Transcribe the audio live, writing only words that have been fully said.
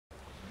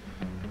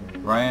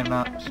Ran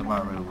up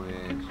somebody real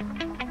weird.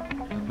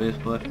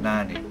 Abysswolf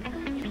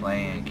 90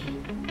 playing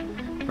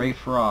free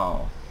for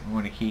all. I'm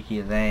gonna kick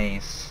his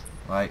ass.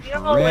 Like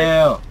for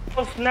real.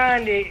 It's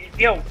 90.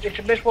 Yo, it's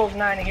Abysswolf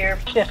 90 here.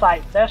 It's just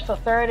like best of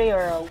 30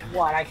 or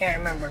what? I can't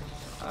remember.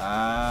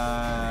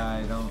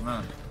 I don't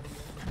know.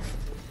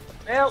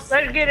 Well,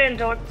 let's get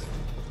into it.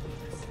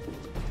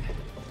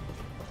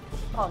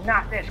 Oh,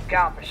 not this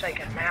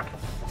godforsaken map.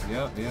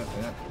 Yep.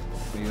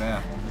 Where you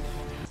at?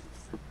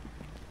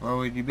 Where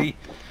would you be?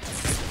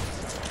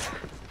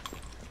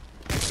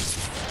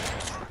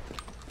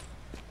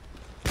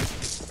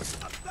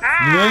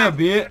 Ah! Yeah,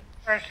 bit.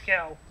 First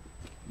kill.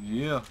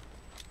 Yeah.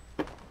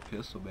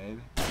 Pistol,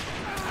 baby.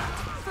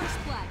 First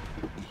blood.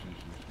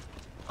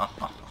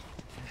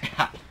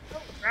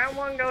 Round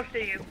one goes to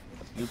you.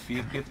 Yep.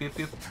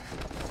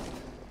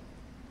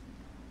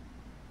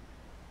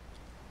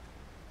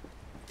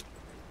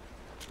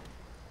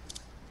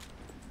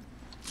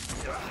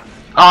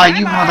 Oh,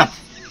 you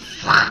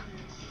motherfucker!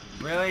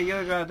 Really? You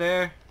right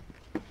there?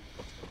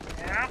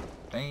 Yeah.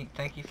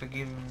 Thank you for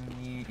giving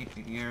me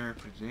your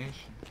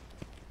position.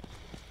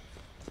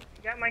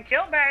 You got my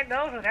kill back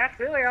though, so that's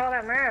really all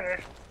that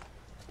matters.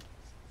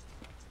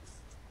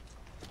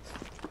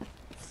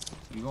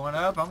 You going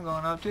up? I'm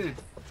going up too.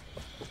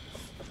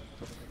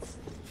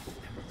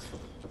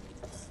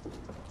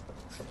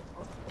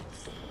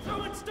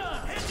 Throwing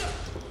stun, hands up!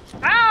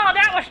 Oh,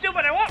 that was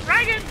stupid. I went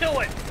right into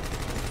it.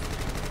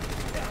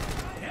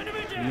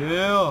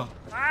 Yeah.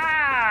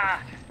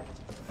 Ah!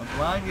 I'm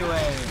blind your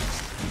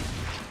ass.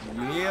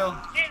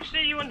 Yeah. Didn't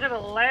see you until the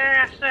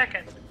last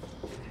second.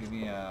 Give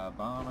me a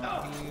bomb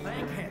out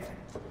here.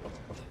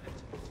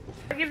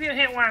 I'll give you a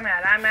hint where I'm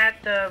at. I'm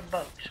at the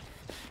boats.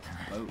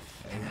 Boat.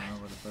 I don't know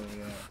where the boat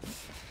is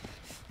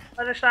at.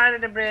 Other side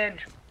of the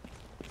bridge.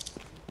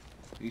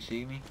 You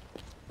see me?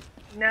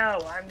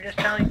 No, I'm just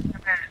telling you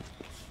where I'm at.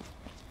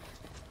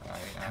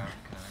 Alright, I'm coming.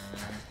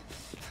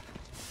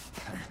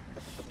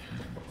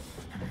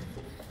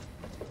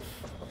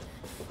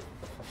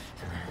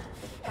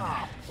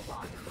 Oh,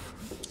 fuck.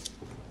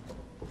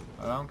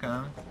 Oh, I'm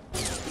coming.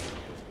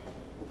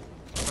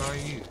 Where are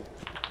you?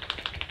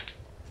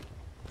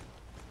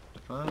 The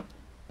fuck?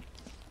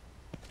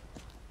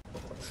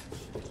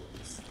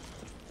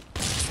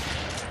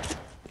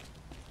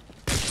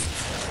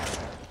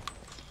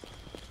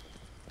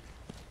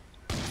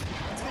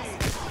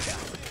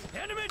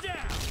 Enemy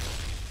down.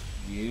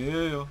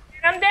 Yeah.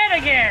 I'm dead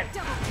again.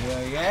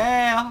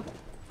 Yeah.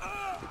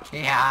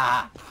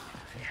 Yeah.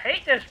 I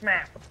hate this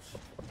map.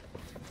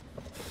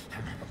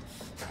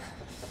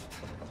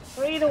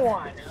 3 to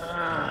 1.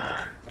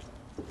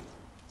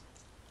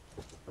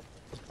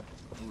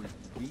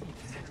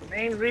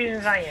 Main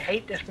reasons I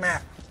hate this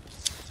map.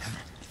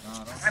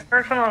 My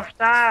personal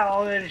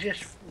style is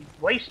just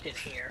wasted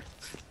here.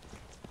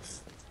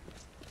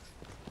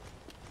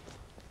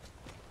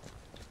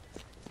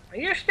 Are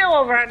you still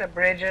over at the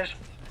bridges?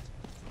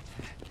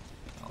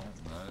 I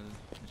don't know.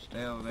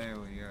 Stay over there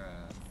where you're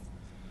at.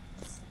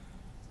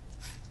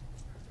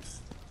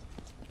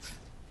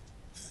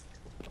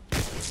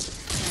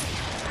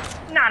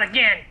 Not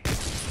again.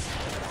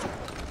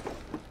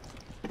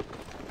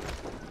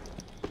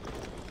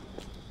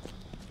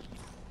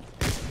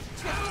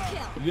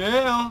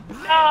 Yeah.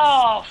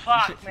 Oh,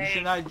 fuck You me.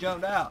 should not have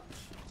jumped out.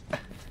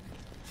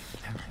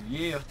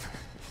 Yeah.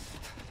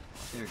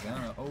 They're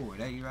gonna. Oh, is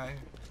that you right here?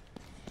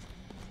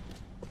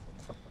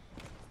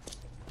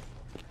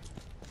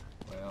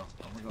 Well,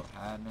 I'm gonna go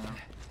hide now.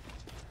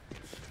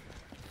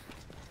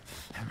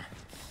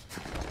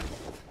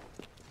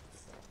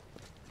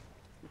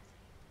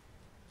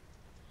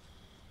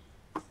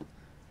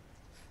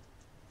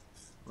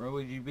 Where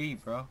would you be,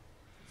 bro?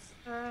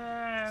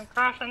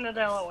 Crossing the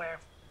Delaware.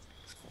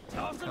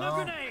 Come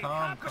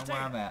where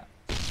I'm at.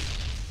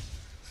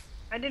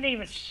 I didn't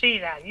even see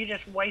that. You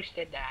just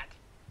wasted that.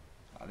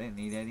 I didn't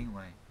need that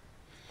anyway.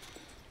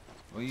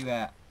 Where you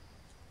at?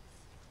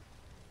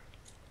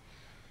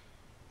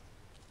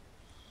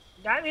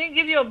 That didn't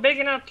give you a big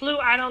enough clue.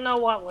 I don't know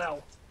what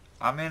will.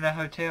 I'm in that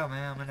hotel,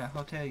 man. I'm in that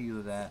hotel you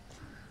was at.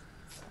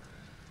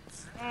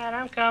 Man,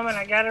 I'm coming.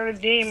 I gotta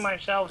redeem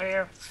myself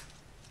here.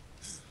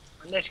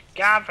 On this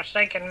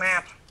godforsaken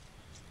map.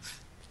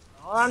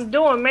 All I'm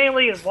doing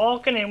mainly is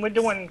walking, and we're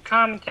doing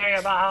commentary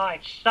about how I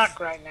suck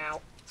right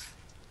now.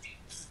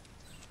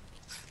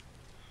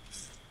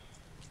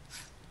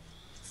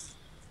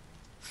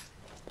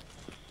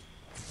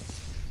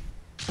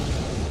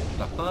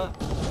 The fuck?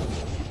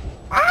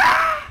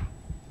 Ah!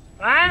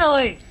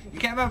 Finally! You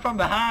came up from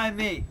behind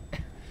me.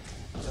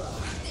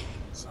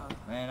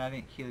 Man, I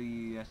didn't kill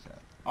you. That's a...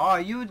 Oh,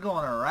 you was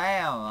going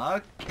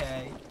around.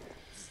 Okay.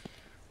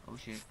 Oh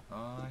shit.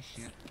 Oh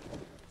shit.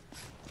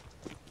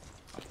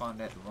 I found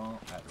that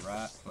at the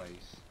right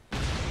place.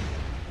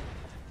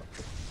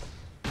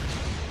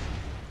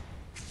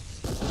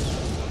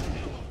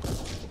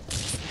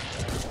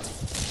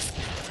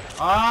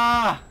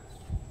 Ah!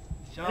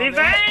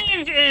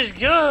 Revenge is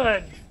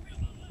good!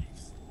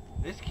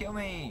 Just kill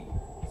me.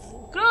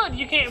 Good,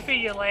 you can't feel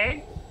your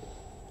leg.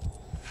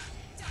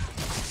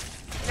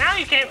 Now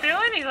you can't feel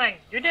anything.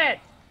 You're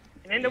dead.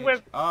 And then the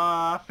whip. Oh,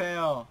 I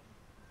fell.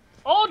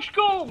 Old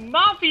school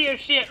mafia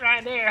shit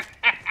right there.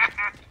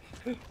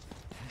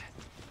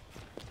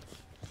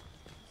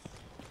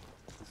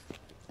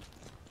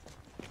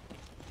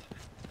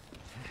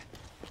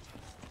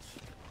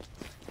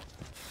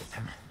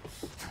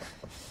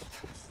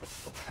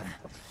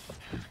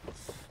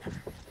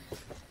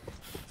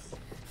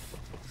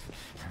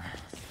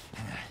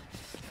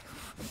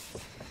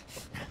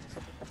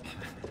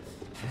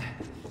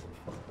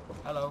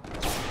 Hello.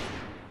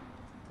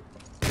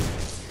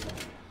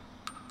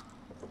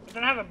 We're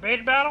gonna have a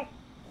bridge battle?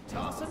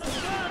 Tossing the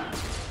gun.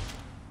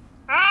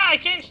 Ah, I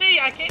can't see,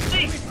 I can't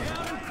see.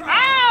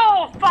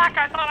 Ow! Fuck,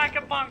 I thought I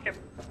could bunk him.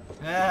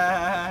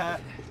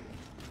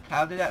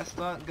 How did that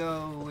stunt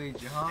go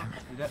with you, huh?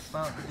 Did that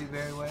stunt do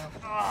very well?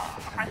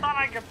 Oh, I thought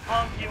I could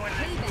bunk you and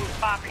then you was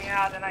popping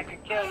out and I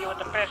could kill you with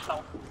the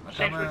pistol.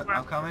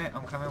 I'm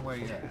coming where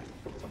you're at.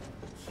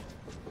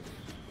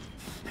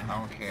 I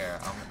don't care.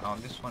 I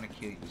just want to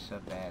kill you so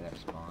bad at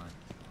spawn.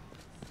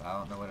 But I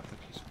don't know where the fuck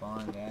you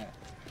spawned at.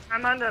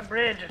 I'm on the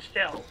bridge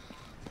still.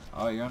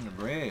 Oh, you're on the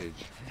bridge.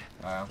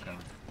 Alright, I'm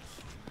coming.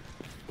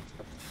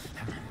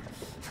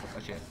 Oh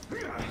shit.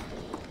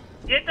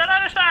 Get to the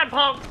other side,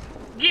 punk.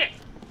 Get.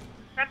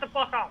 Get the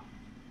fuck off.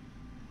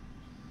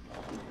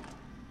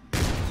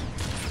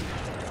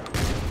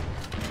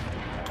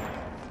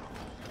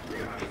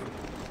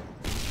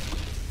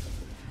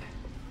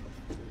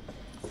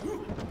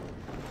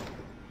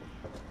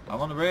 I'm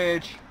on the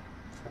bridge.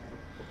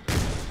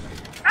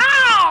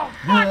 Ow!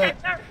 Fuck it.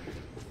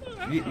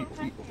 You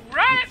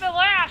Right at the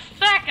last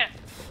second.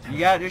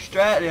 got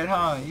distracted,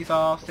 huh? You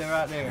thought I was still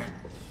right there.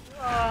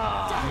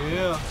 Oh,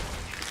 Yeah.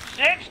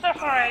 6 to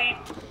 3.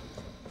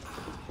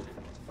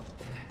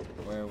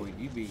 Where would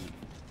you be?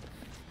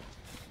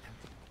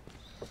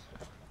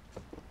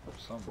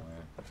 Somewhere.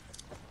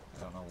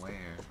 I don't know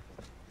where.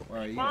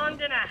 Where are you?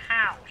 Spawned in a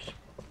house.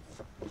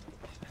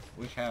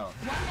 Which house?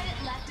 1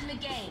 minute left in the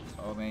game.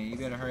 Oh man, you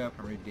better hurry up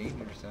and redeem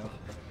yourself.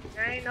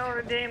 There ain't no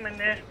redeeming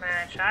this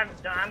match. I'm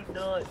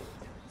done.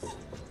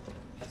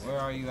 Where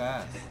are you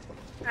at?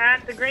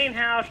 At the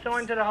greenhouse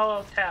going to the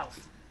hotel.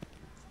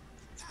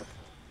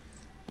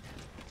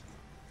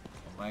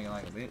 I'm lagging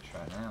like a bitch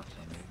right now, so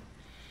maybe.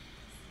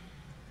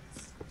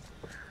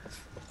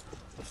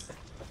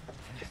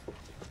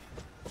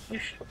 You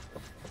sh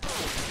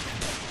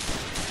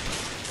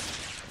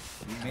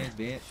You missed,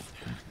 bitch.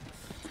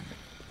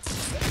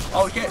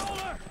 Oh shit!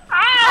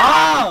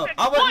 Ah! Oh!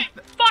 I wasn't,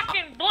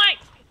 Fucking blank!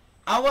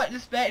 I wasn't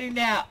expecting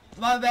that.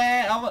 My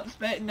bad. I wasn't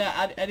expecting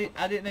that. I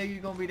didn't know you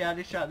were gonna be down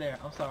this shot there.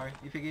 I'm sorry.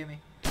 You forgive me.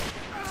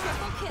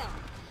 Triple kill.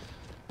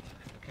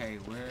 Okay,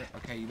 where?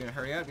 Okay, you better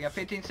hurry up. You got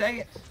 15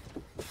 seconds.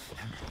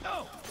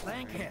 Oh,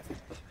 thank heaven.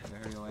 You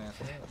better hurry your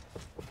ass up.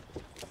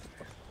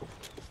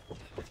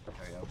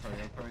 Hurry up,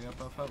 hurry up, hurry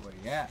up, up. Where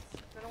you at?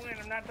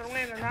 I'm not gonna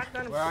win. I'm not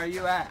gonna. Where are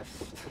you at?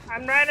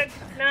 I'm right at.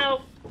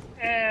 No.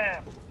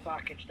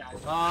 Fuck, it's done.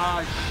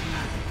 Oh,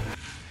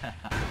 shit.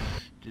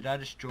 Did I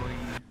destroy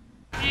you?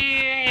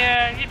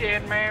 Yeah, you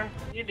did, man.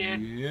 You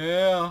did.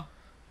 Yeah.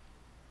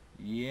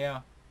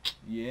 Yeah.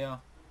 Yeah.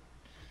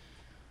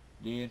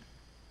 Did.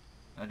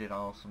 I did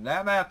awesome.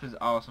 That map is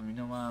awesome. You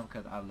know why?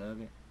 Because I love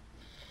it.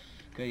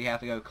 Because you have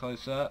to go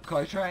close up.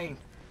 Close range.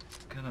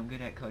 Because I'm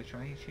good at close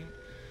range shit.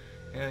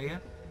 Hell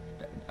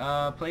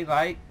yeah. Please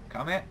like,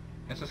 comment,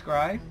 and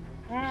subscribe.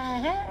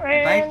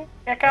 And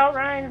check out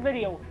Ryan's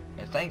video.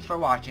 And thanks for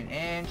watching.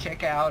 And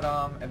check out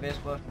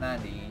Abysswolf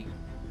 90.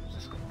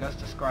 Just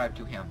subscribe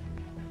to him.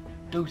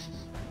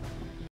 Deuces.